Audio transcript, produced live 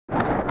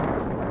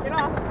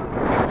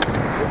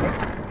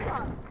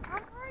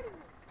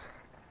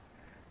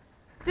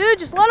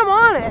just let him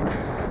on it.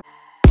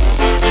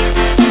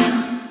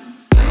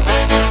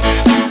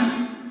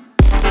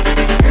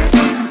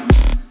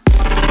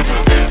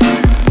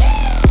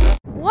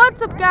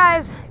 What's up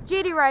guys,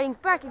 JD Riding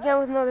back again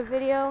with another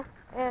video,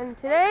 and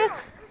today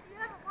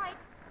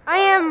I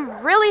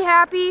am really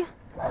happy.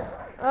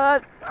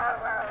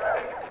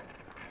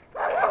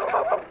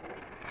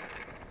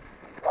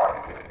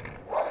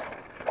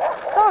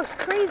 Dog's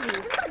crazy.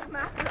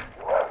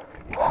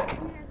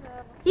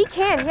 He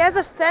has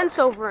a fence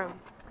over him.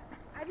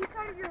 Have you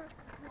started your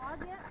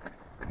vlog yet?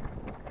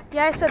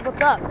 Yeah, I said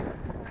what's up.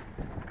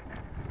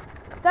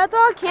 That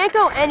dog can't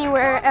go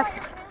anywhere.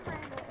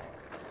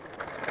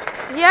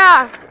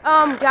 Yeah,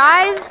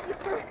 guys,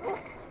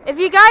 if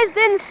you guys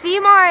didn't see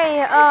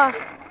my,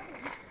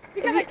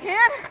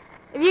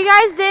 if you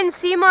guys didn't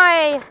see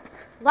my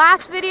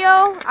last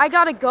video, I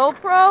got a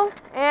GoPro,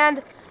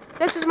 and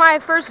this is my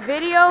first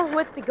video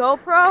with the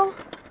GoPro.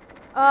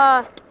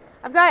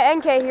 I've got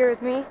NK here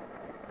with me.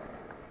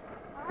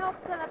 I'll help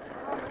set up the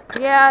helmet.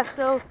 Yeah,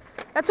 so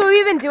that's what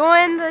we've been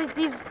doing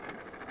these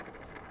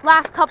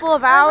last couple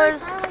of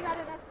hours.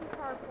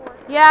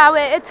 Yeah,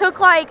 it took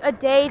like a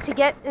day to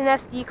get an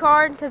SD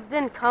card because it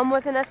didn't come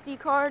with an SD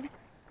card.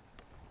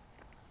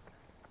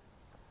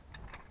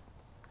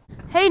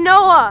 Hey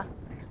Noah,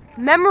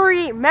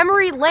 memory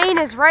lane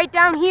is right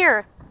down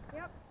here.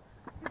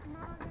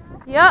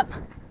 Yep.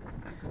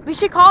 We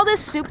should call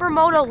this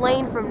Supermoto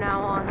Lane from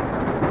now on.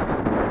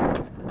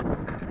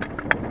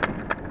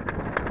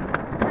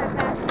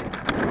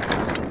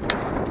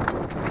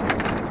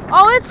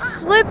 Oh, it's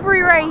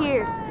slippery right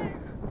here.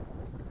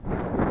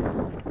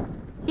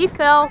 He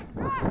fell.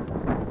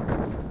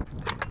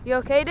 You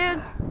okay,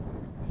 dude?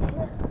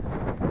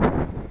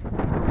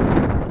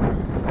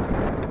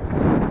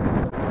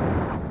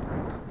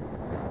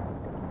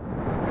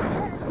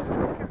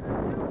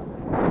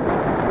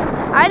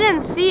 I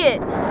didn't see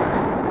it.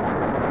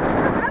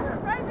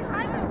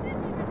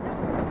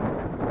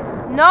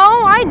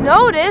 No, I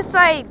noticed.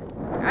 I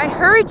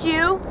heard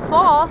you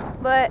fall,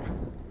 but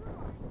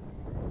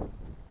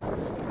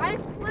I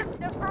slipped.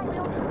 The front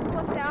wheel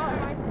slipped out,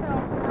 and I fell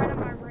right on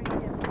my right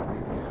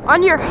hip.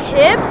 on your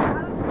hip?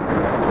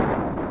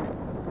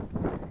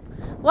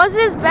 Was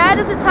it as bad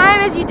as the time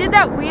as you did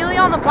that wheelie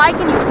on the bike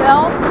and you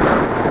fell?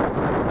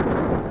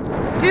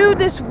 Dude,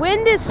 this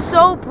wind is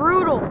so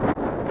brutal.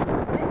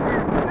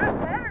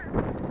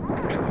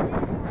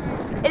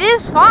 It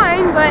is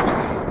fine, but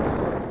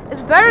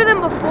it's better than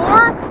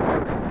before.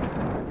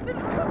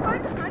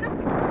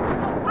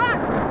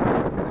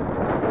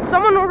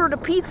 Someone ordered a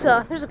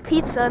pizza. There's a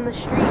pizza in the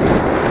street.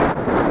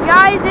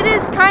 Guys, it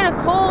is kind of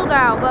cold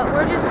out, but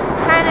we're just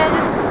kind of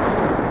just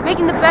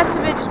making the best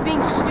of it, just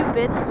being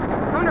stupid.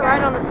 I'm gonna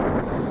ride on the.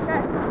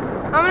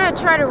 I'm gonna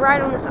try to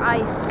ride on this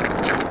ice.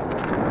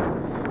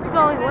 It's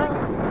going well.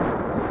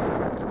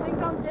 Ding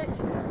dong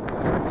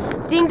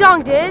ditch. Ding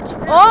dong ditch.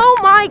 Oh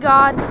my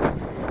God!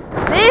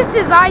 This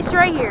is ice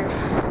right here.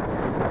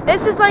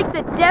 This is like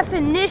the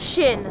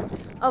definition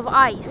of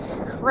ice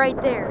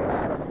right there.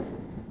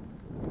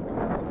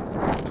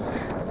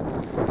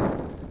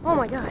 Oh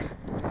my God.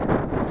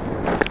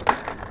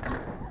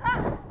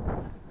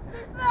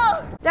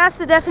 That's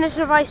the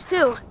definition of ice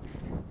too.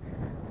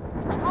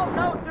 Oh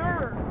no,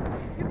 dirt.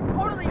 You can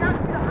totally not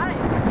see the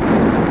ice.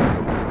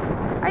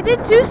 I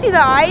did too see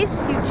the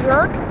ice, you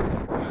jerk.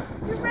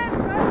 You ran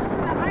right into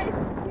the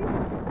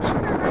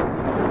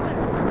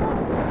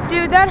ice.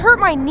 Dude, that hurt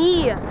my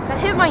knee. That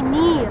hit my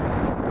knee.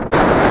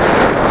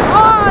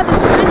 Oh,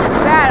 this wind is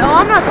bad. Oh,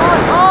 I'm not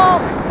going. Oh.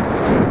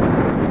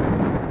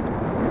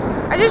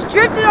 I just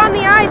drifted on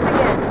the ice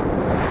again.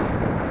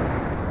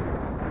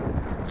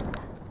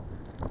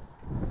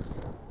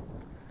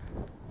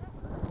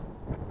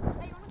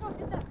 Hey, you wanna go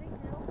hit that big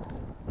hill?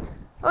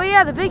 Oh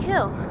yeah, the big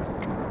hill.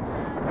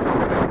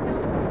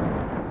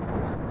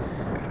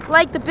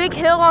 Like the big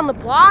hill on the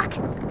block?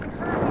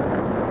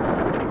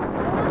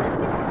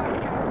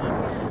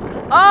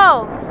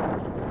 Oh.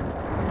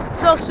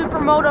 So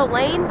Supermoto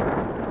Lane?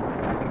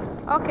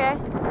 Okay.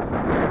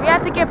 We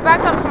have to get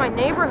back up to my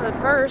neighborhood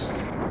first.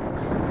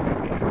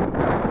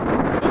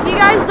 If you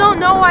guys don't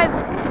know,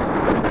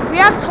 we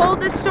have told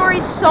this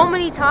story so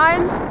many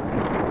times.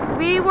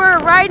 We were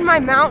riding my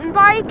mountain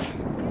bike,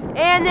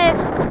 and this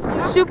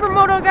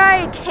Supermoto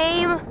guy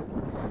came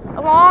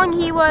along.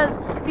 He was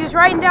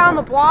riding down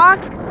the block,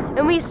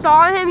 and we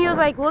saw him. He was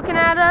like looking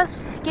at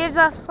us, gave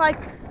us like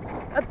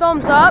a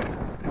thumbs up.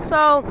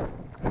 So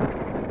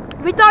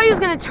we thought he was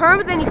gonna turn,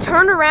 but then he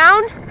turned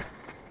around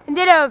and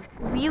did a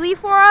wheelie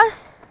for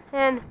us,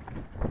 and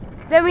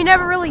then we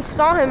never really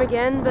saw him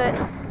again. But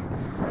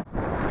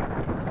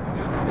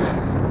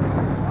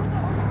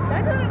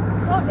That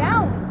didn't slow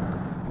down.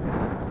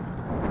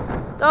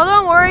 oh,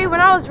 don't worry.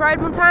 When I was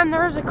riding one time,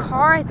 there was a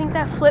car. I think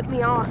that flipped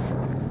me off.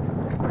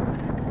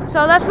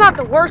 So that's not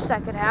the worst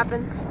that could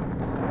happen.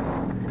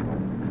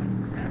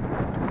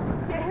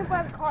 Get hit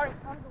by the car.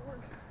 It's not the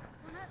worst.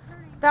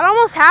 That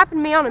almost happened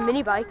to me on a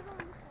mini bike.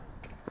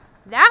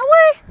 That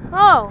way?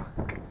 Oh,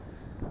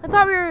 I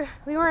thought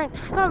we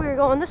were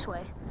going this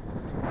way.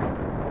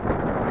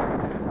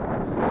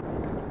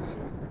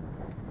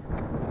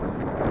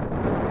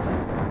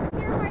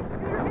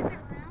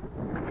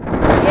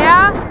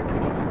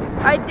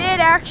 I did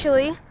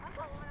actually.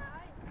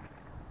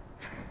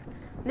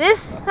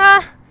 This,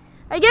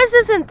 I guess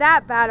isn't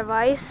that bad of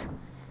ice.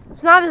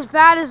 It's not as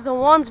bad as the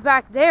ones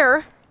back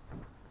there.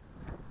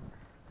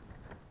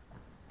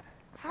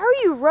 How are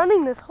you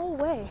running this whole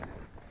way?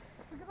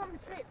 Because I'm in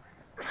shape.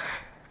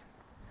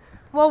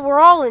 Well, we're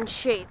all in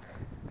shape.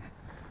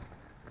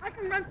 I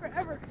can run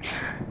forever.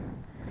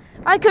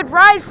 I could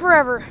ride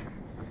forever,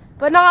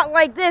 but not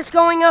like this,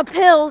 going up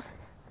hills.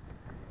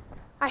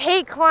 I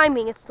hate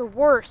climbing, it's the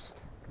worst.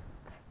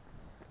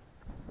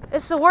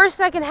 It's the worst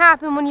that can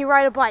happen when you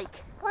ride a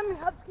bike. Climbing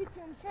helps keep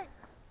you in shape.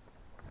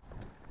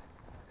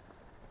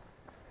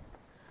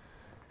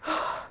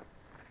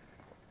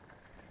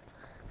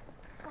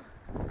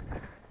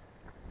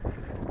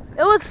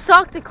 It would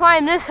suck to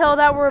climb this hill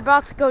that we're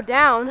about to go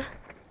down.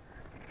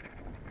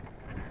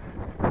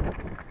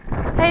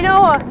 Hey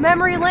Noah,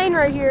 memory lane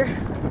right here.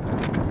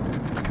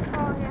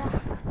 Oh yeah.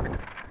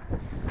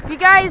 If you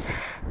guys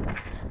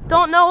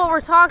don't know what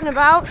we're talking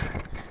about,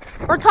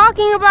 we're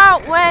talking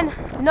about when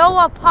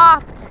Noah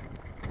popped.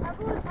 I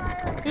blew a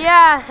tire.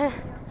 Yeah,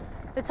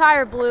 the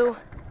tire blew.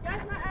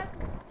 Guys, my ass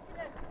is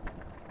dead.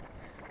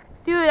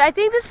 Dude, I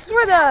think this is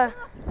where the...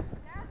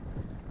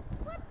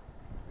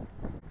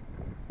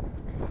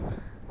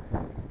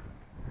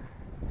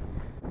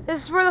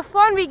 This is where the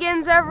fun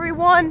begins,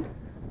 everyone.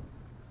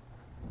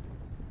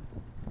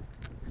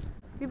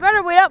 You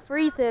better wait up for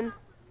Ethan.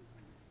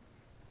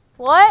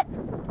 What?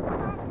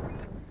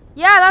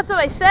 Yeah, that's what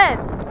I said.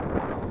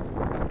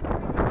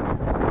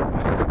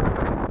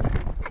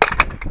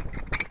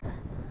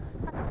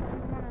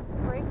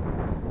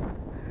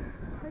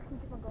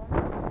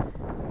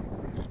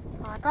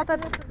 Oh, I thought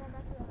that...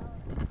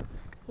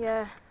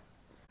 Yeah.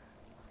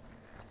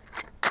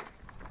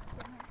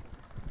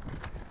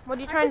 What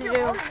are you trying to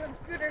do?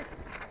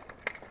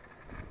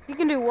 You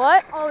can do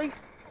what? Ollies.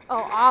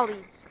 Oh,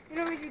 ollies. You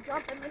know when you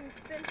jump and then you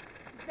spin?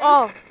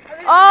 Oh.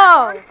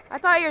 Oh! I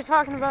thought you were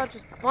talking about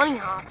just bunny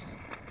hops.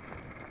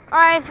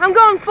 Alright, I'm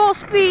going full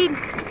speed.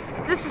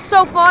 This is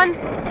so fun.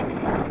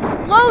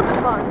 Loads of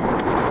fun.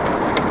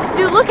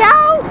 Dude, look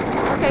out!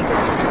 Okay,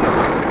 good.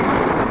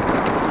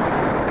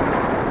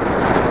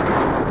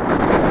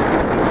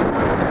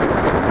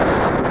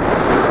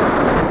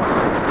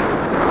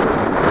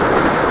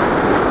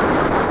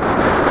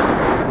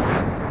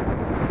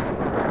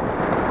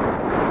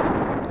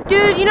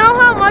 Dude, you know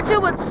how much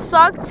it would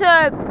suck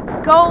to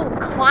go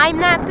climb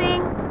that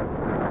thing?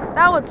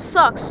 That would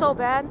suck so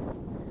bad.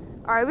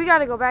 Alright, we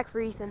gotta go back for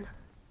Ethan.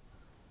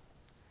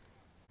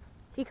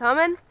 He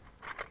coming?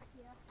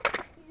 Yeah.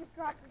 He just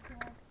dropped his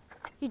glove.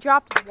 He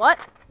dropped his what?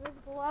 His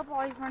glove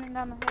while he's running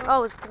down the hill.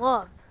 Oh, his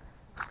glove.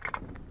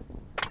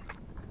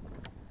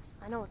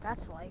 I know what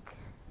that's like.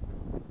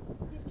 You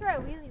should try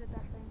a wheelie with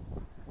that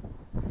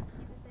thing.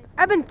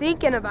 I've been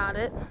thinking about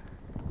it.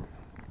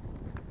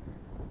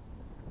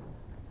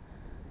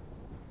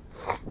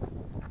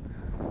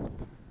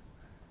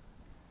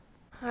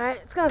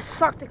 Alright, it's gonna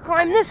suck to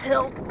climb this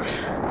hill.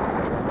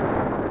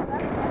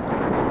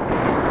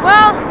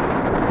 Well,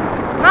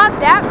 not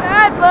that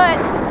bad, but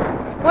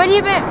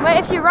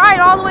if you ride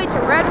all the way to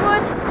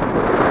Redwood,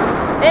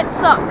 it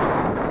sucks.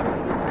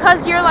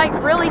 Cause you're like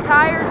really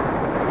tired.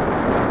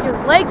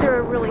 Your legs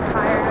are really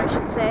tired, I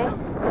should say.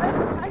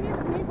 I need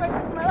a knee brace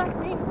for my left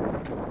knee.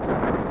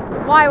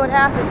 Why? What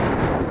happened?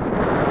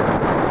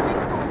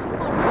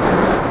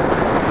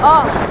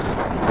 Oh.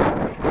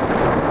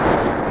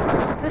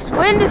 This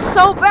wind is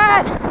so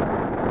bad.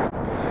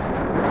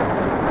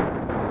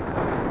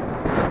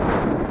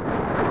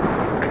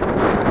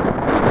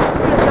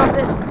 I'm gonna jump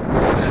this.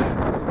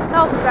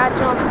 That was a bad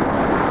jump.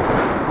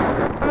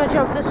 I'm gonna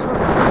jump this one.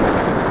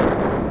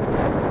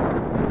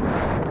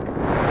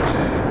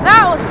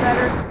 That was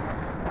better.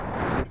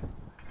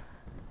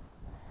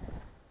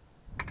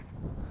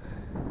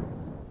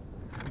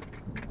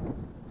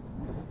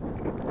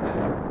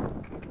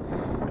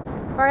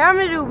 Alright, I'm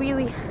gonna do a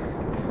wheelie.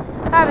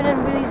 I haven't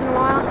done wheelies in a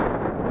while.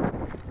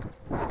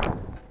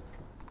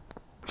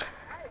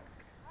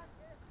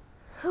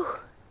 Whew.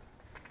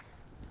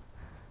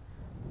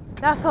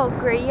 That felt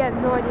great. You have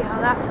no idea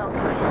how that felt,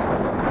 guys.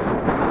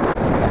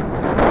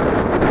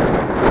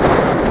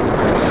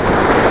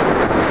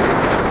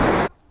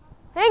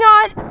 Hang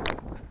on!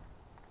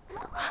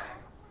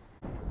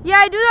 Yeah,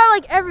 I do that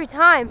like every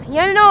time. You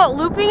wanna know what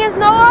looping is,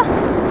 Noah?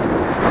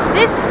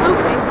 This is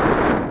looping.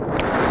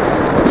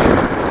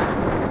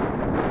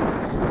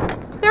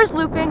 There's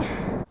looping.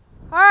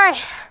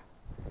 Alright.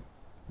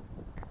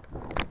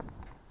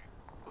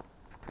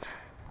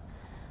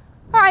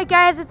 Alright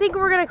guys, I think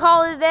we're gonna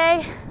call it a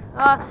day.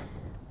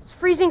 It's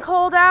freezing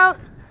cold out.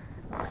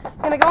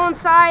 Gonna go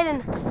inside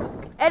and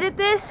edit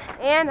this,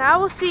 and I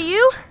will see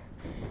you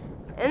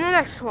in the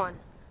next one.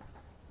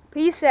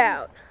 Peace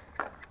out.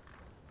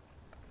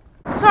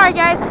 Sorry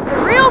guys,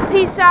 the real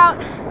peace out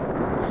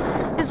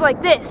is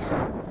like this.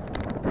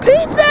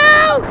 Peace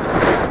out!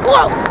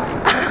 Whoa!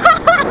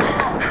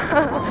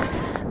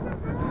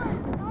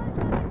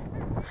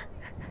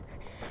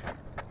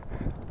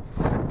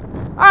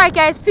 Alright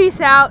guys,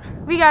 peace out.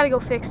 We gotta go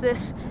fix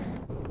this.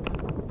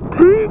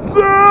 Peace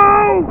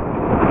out!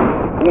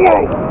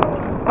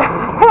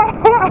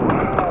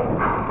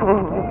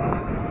 Whoa!